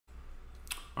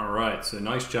All right, so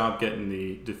nice job getting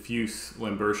the diffuse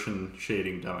Lambertian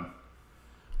shading done.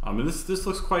 And this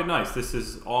looks quite nice. This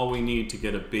is all we need to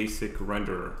get a basic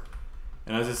renderer.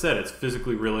 And as I said, it's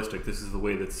physically realistic. This is the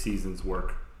way that seasons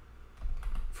work,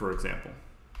 for example.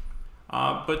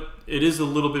 But it is a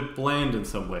little bit bland in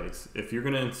some ways. If you're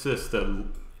going to insist that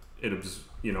it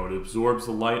absorbs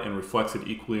the light and reflects it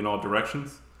equally in all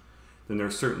directions, then there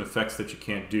are certain effects that you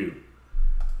can't do.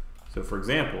 So for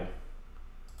example,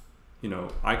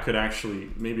 I could actually,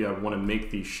 maybe I want to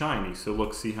make these shiny. So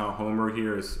look, see how Homer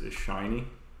here is shiny?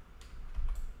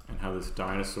 And how this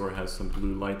dinosaur has some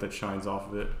blue light that shines off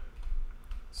of it.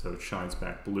 So it shines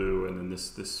back blue, and then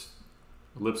this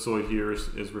ellipsoid here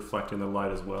is reflecting the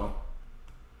light as well.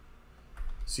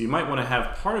 So you might want to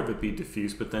have part of it be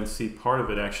diffuse, but then see part of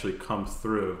it actually come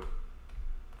through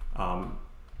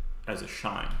as a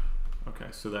shine. Okay,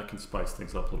 so that can spice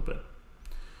things up a little bit.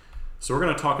 So we're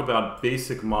going to talk about a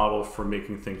basic model for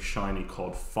making things shiny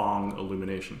called Phong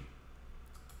illumination.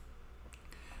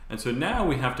 And so now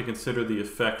we have to consider the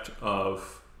effect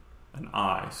of an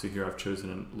eye. So here I've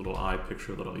chosen a little eye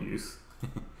picture that I'll use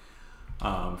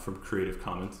from Creative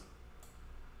Commons.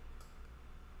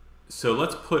 So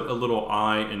let's put a little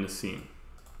eye in the scene.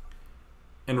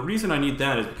 And the reason I need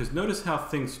that is because notice how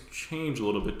things change a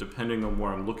little bit depending on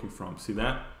where I'm looking from. See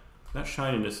that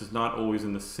shininess is not always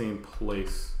in the same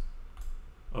place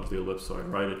of the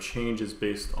ellipsoid, right? It changes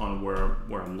based on where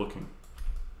I'm looking.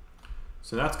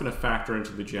 So that's going to factor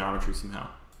into the geometry somehow.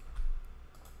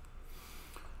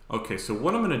 Okay, so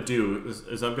what I'm going to do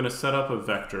is I'm going to set up a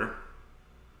vector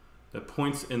that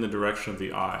points in the direction of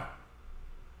the eye.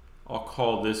 I'll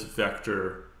call this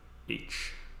vector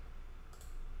H.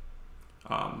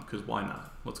 Because why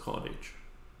not? Let's call it H.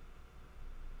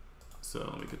 So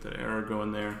let me get that arrow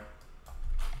going there.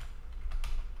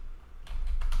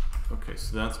 Okay,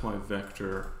 so that's my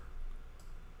vector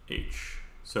H.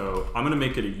 So I'm going to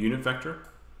make it a unit vector.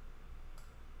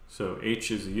 So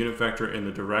H is a unit vector in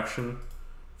the direction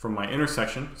from my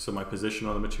intersection, so my position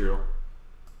on the material,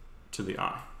 to the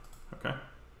eye. Okay.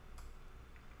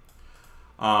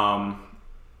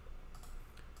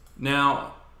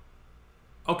 Now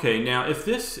if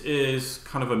this is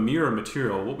kind of a mirror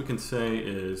material, what we can say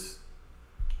is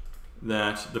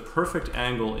that the perfect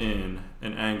angle in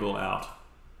and angle out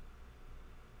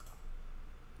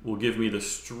will give me the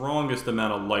strongest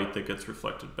amount of light that gets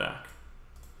reflected back.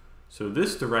 So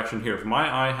this direction here, if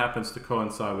my eye happens to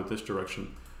coincide with this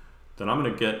direction, then I'm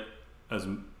going to get as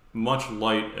much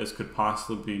light as could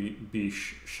possibly be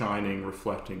shining,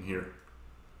 reflecting here.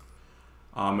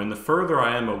 And the further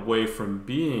I am away from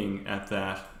being at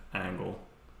that angle,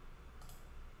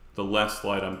 the less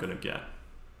light I'm going to get.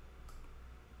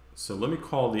 So let me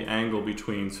call the angle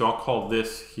between, so I'll call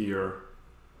this here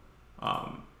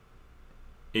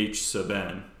H sub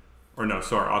n, or no,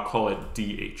 sorry, I'll call it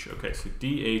DH. Okay, so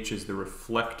DH is the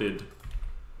reflected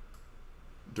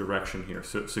direction here.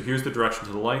 So here's the direction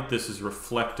to the light. This is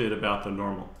reflected about the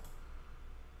normal.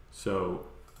 So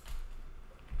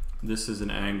this is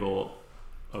an angle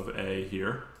of A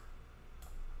here.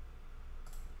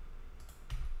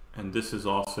 And this is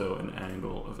also an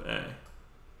angle of A.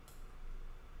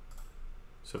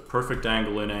 So perfect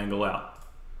angle in, angle out.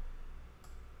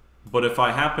 But if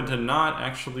I happen to not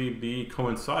actually be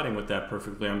coinciding with that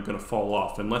perfectly, I'm going to fall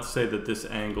off. And let's say that this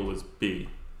angle is B.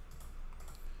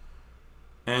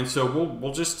 And so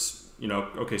we'll just,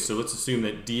 okay, so let's assume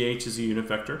that DH is a unit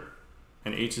vector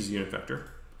and H is a unit vector.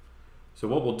 So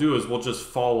what we'll do is we'll just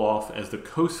fall off as the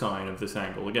cosine of this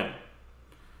angle again.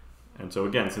 And so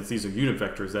again, since these are unit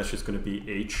vectors, that's just going to be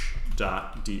H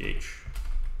dot DH.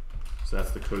 So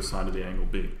that's the cosine of the angle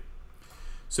B.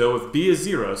 So if B is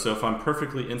 0, so if I'm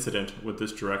perfectly incident with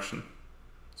this direction,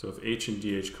 so if H and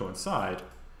DH coincide,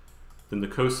 then the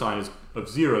cosine of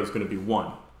 0 is going to be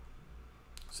 1.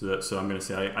 So I'm going to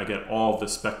say I get all the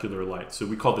specular light. So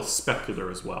we call this specular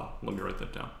as well. Let me write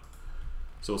that down.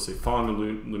 So we'll say Phong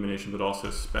illumination, but also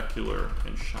specular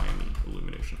and shiny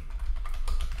illumination.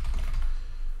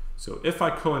 So if I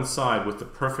coincide with the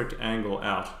perfect angle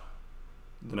out,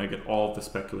 then I get all of the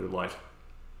specular light.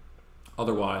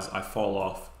 Otherwise, I fall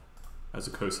off as a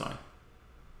cosine.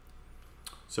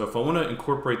 So if I want to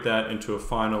incorporate that into a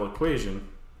final equation,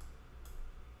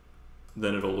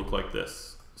 then it'll look like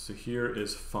this. So here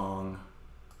is Phong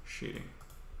shading.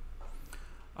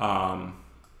 Phong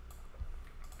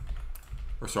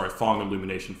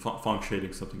illumination. Phong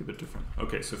shading is something a bit different.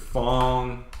 Okay, so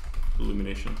Phong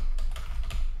illumination.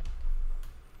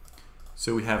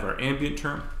 So we have our ambient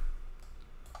term.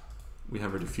 We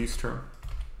have our diffuse term.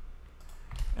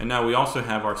 And now we also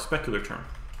have our specular term.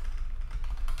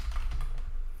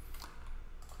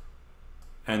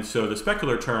 And so the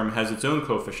specular term has its own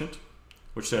coefficient,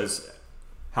 which says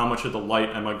how much of the light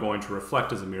am I going to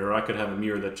reflect as a mirror. I could have a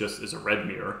mirror that just is a red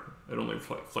mirror. It only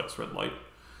reflects red light.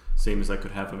 Same as I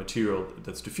could have a material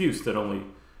that's diffuse that only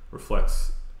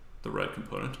reflects the red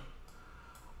component.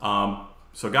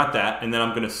 So I got that, and then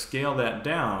I'm going to scale that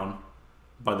down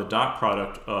by the dot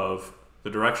product of the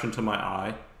direction to my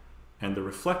eye and the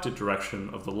reflected direction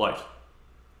of the light.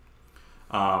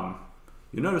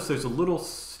 You notice there's a little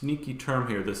sneaky term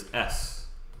here, this S.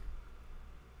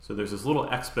 So there's this little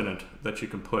exponent that you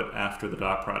can put after the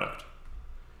dot product.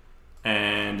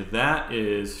 And that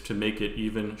is to make it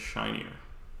even shinier.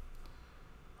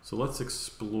 So let's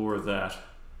explore that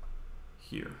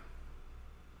here.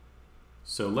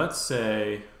 So let's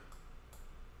say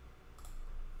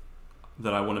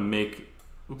that I want to make,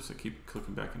 oops, I keep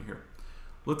clicking back in here.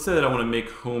 Let's say that I want to make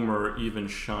Homer even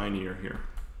shinier here.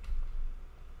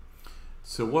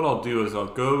 So what I'll do is I'll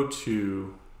go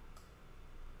to,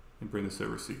 let me bring this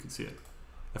over so you can see it.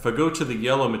 If I go to the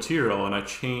yellow material and I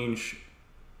change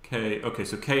K, okay,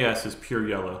 so KS is pure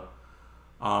yellow.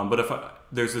 But if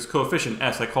there's this coefficient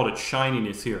S, I called it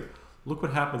shininess here. Look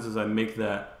what happens as I make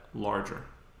that larger.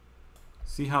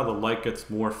 See how the light gets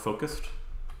more focused?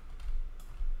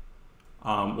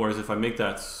 Whereas if I make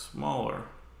that smaller,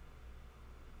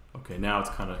 okay, now it's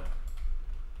kind of,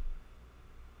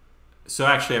 so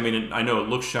actually, I mean, I know it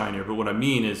looks shinier, but what I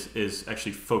mean is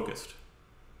actually focused.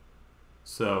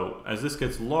 So as this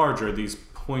gets larger, these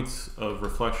points of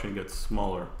reflection get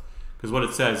smaller. Because what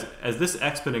it says, as this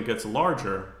exponent gets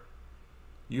larger,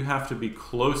 you have to be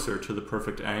closer to the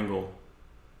perfect angle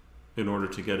in order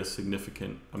to get a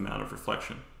significant amount of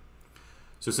reflection.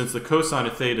 So since the cosine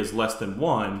of theta is less than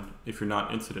 1, if you're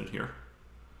not incident here,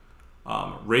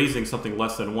 raising something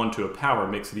less than 1 to a power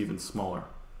makes it even smaller.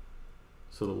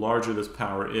 So the larger this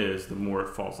power is, the more it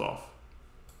falls off.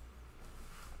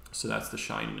 So that's the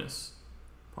shininess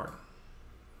part.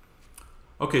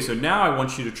 Okay, so now I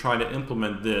want you to try to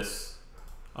implement this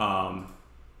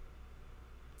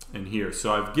in here.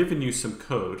 So I've given you some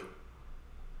code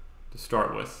to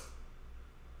start with,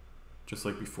 just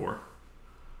like before.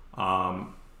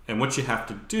 And what you have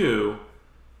to do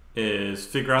is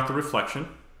figure out the reflection,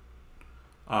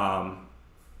 and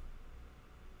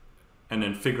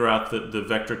then figure out the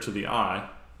vector to the eye.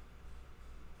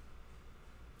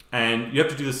 And you have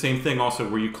to do the same thing also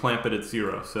where you clamp it at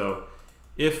 0. So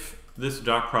if this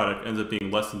dot product ends up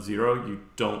being less than 0, you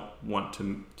don't want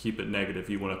to keep it negative.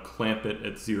 You want to clamp it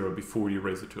at 0 before you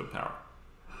raise it to a power.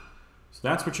 So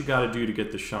that's what you got to do to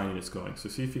get the shininess going. So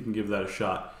see if you can give that a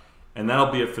shot. And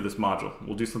that'll be it for this module.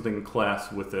 We'll do something in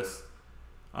class with this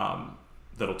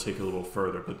that'll take it a little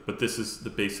further. But this is the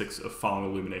basics of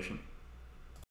following illumination.